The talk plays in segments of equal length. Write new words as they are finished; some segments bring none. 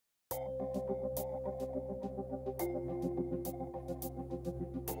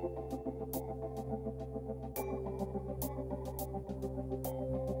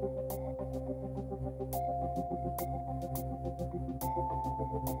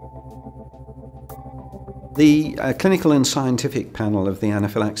The clinical and scientific panel of the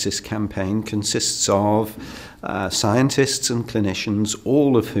Anaphylaxis campaign consists of scientists and clinicians,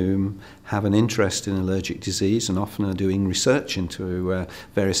 all of whom have an interest in allergic disease and often are doing research into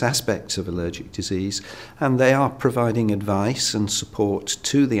various aspects of allergic disease, and they are providing advice and support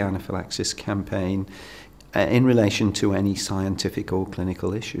to the Anaphylaxis campaign in relation to any scientific or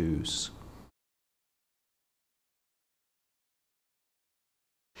clinical issues.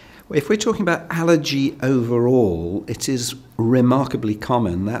 If we're talking about allergy overall, it is remarkably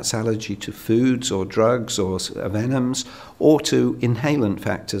common. That's allergy to foods or drugs or venoms, or to inhalant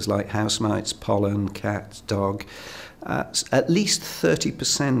factors like house mites, pollen, cat, dog. At least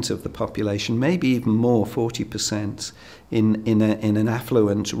 30% of the population, maybe even more, 40%, in an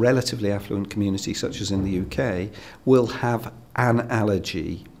affluent, relatively affluent community such as in the UK, will have an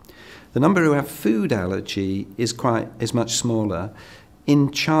allergy. The number who have food allergy is much smaller.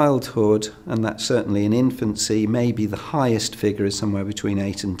 In childhood, and that's certainly in infancy, maybe the highest figure is somewhere between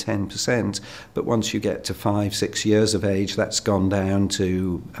 8 and 10%, but once you get to 5, 6 years of age, that's gone down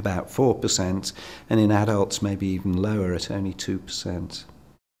to about 4%, and in adults maybe even lower at only 2%.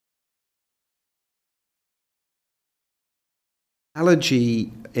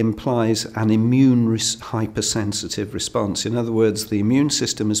 Allergy implies an immune hypersensitive response. In other words, the immune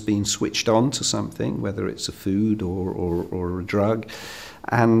system has been switched on to something, whether it's a food or a drug,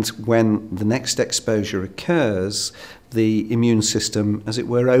 and when the next exposure occurs, the immune system, as it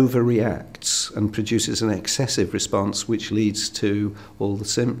were, overreacts and produces an excessive response which leads to all the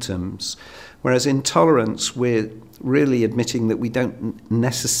symptoms. Whereas intolerance, we're really admitting that we don't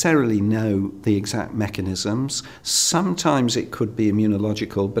necessarily know the exact mechanisms. Sometimes it could be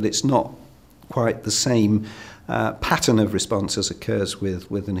immunological, but it's not quite the same pattern of response as occurs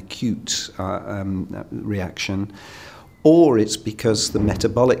with an acute reaction. Or it's because the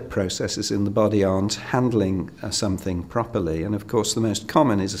metabolic processes in the body aren't handling something properly. And of course the most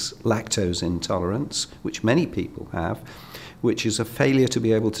common is lactose intolerance, which many people have, which is a failure to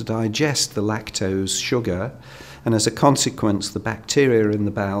be able to digest the lactose sugar, and as a consequence the bacteria in the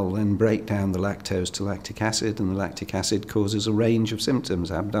bowel then break down the lactose to lactic acid, and the lactic acid causes a range of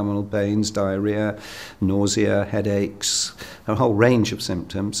symptoms: abdominal pains, diarrhea, nausea, headaches, a whole range of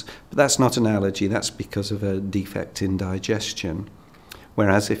symptoms. But that's not an allergy, that's because of a defect in digestion.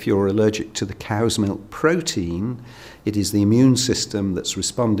 Whereas if you're allergic to the cow's milk protein, it is the immune system that's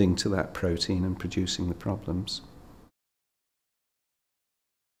responding to that protein and producing the problems.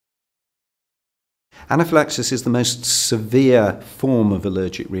 Anaphylaxis is the most severe form of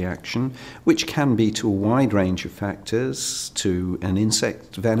allergic reaction, which can be to a wide range of factors, to an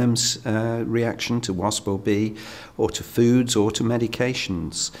insect venom reaction, to wasp or bee, or to foods, or to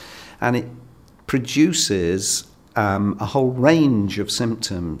medications. And it produces a whole range of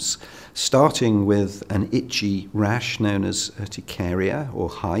symptoms, starting with an itchy rash known as urticaria or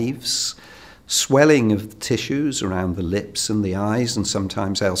hives, swelling of the tissues around the lips and the eyes and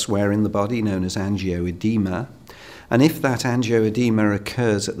sometimes elsewhere in the body known as angioedema. And if that angioedema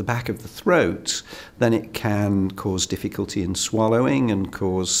occurs at the back of the throat, then it can cause difficulty in swallowing and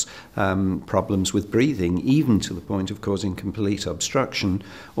cause problems with breathing, even to the point of causing complete obstruction,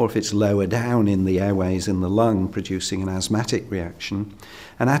 or if it's lower down in the airways in the lung, producing an asthmatic reaction.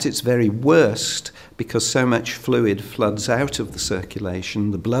 And at its very worst, because so much fluid floods out of the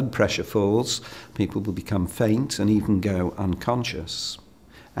circulation, the blood pressure falls, people will become faint and even go unconscious.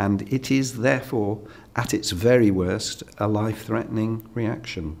 And it is therefore, at its very worst, a life-threatening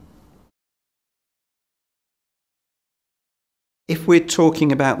reaction. If we're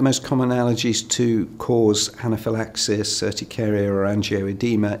talking about the most common allergies to cause anaphylaxis, urticaria or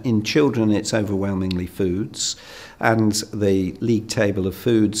angioedema, in children it's overwhelmingly foods, and the league table of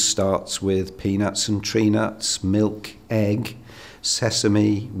foods starts with peanuts and tree nuts, milk, egg,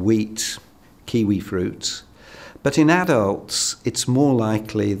 sesame, wheat, kiwi fruit. But in adults, it's more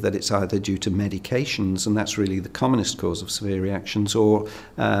likely that it's either due to medications, and that's really the commonest cause of severe reactions, or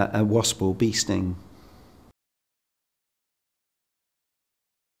a wasp or bee sting.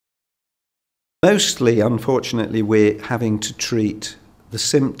 Mostly, unfortunately, we're having to treat the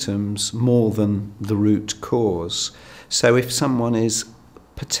symptoms more than the root cause. So if someone is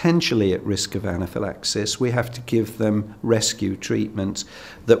potentially at risk of anaphylaxis, we have to give them rescue treatment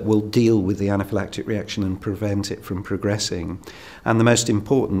that will deal with the anaphylactic reaction and prevent it from progressing. And the most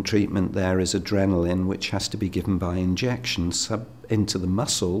important treatment there is adrenaline, which has to be given by injection into the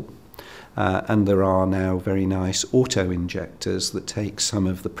muscle. And there are now very nice auto-injectors that take some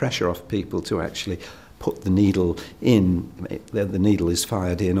of the pressure off people to actually put the needle in. The needle is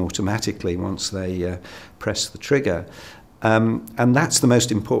fired in automatically once they press the trigger. And that's the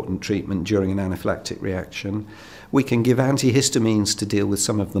most important treatment during an anaphylactic reaction. We can give antihistamines to deal with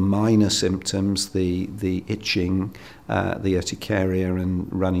some of the minor symptoms, the itching, the urticaria and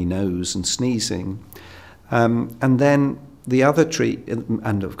runny nose and sneezing. And then the other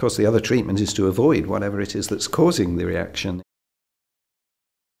and of course the other treatment is to avoid whatever it is that's causing the reaction.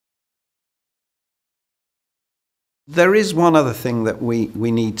 There is one other thing that we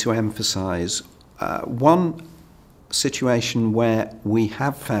need to emphasize. One situation where we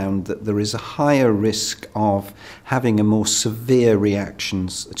have found that there is a higher risk of having a more severe reaction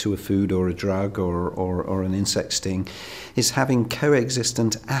to a food or a drug or an insect sting is having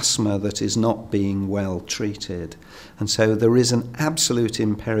coexistent asthma that is not being well treated. And so there is an absolute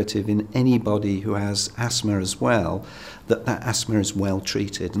imperative in anybody who has asthma as well that asthma is well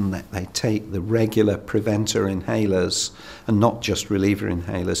treated and that they take the regular preventer inhalers and not just reliever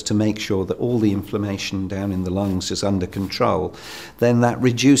inhalers to make sure that all the inflammation down in the lungs is under control. Then that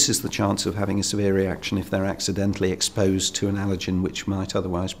reduces the chance of having a severe reaction if they're accidentally exposed to an allergen which might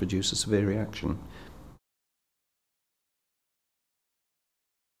otherwise produce a severe reaction.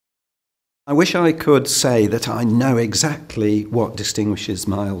 I wish I could say that I know exactly what distinguishes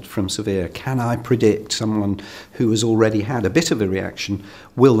mild from severe. Can I predict someone who has already had a bit of a reaction?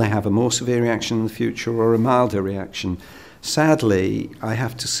 Will they have a more severe reaction in the future or a milder reaction? Sadly, I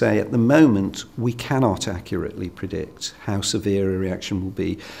have to say at the moment we cannot accurately predict how severe a reaction will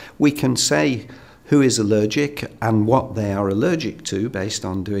be. We can say who is allergic and what they are allergic to based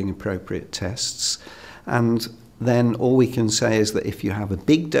on doing appropriate tests, and then all we can say is that if you have a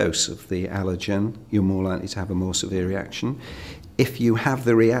big dose of the allergen, you're more likely to have a more severe reaction. If you have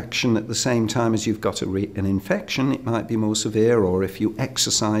the reaction at the same time as you've got an infection, it might be more severe, or if you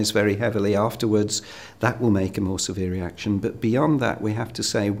exercise very heavily afterwards, that will make a more severe reaction. But beyond that, we have to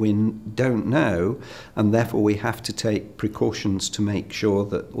say we don't know, and therefore we have to take precautions to make sure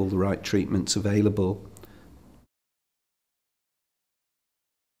that all the right treatment's available.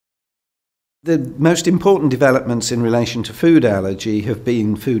 The most important developments in relation to food allergy have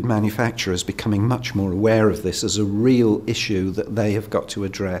been food manufacturers becoming much more aware of this as a real issue that they have got to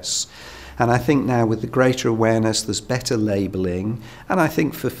address. And I think now with the greater awareness, there's better labelling, and I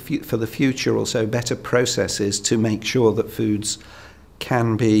think for the future also better processes to make sure that foods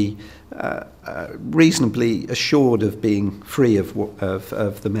can be reasonably assured of being free of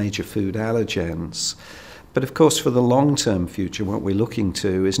the major food allergens. But of course, for the long-term future, what we're looking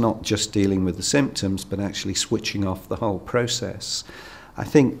to is not just dealing with the symptoms, but actually switching off the whole process. I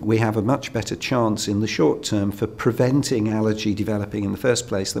think we have a much better chance in the short term for preventing allergy developing in the first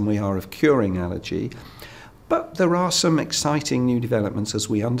place than we are of curing allergy. But there are some exciting new developments as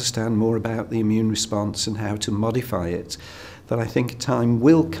we understand more about the immune response and how to modify it, that I think a time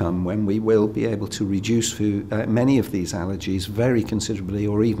will come when we will be able to reduce many of these allergies very considerably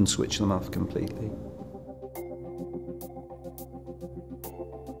or even switch them off completely.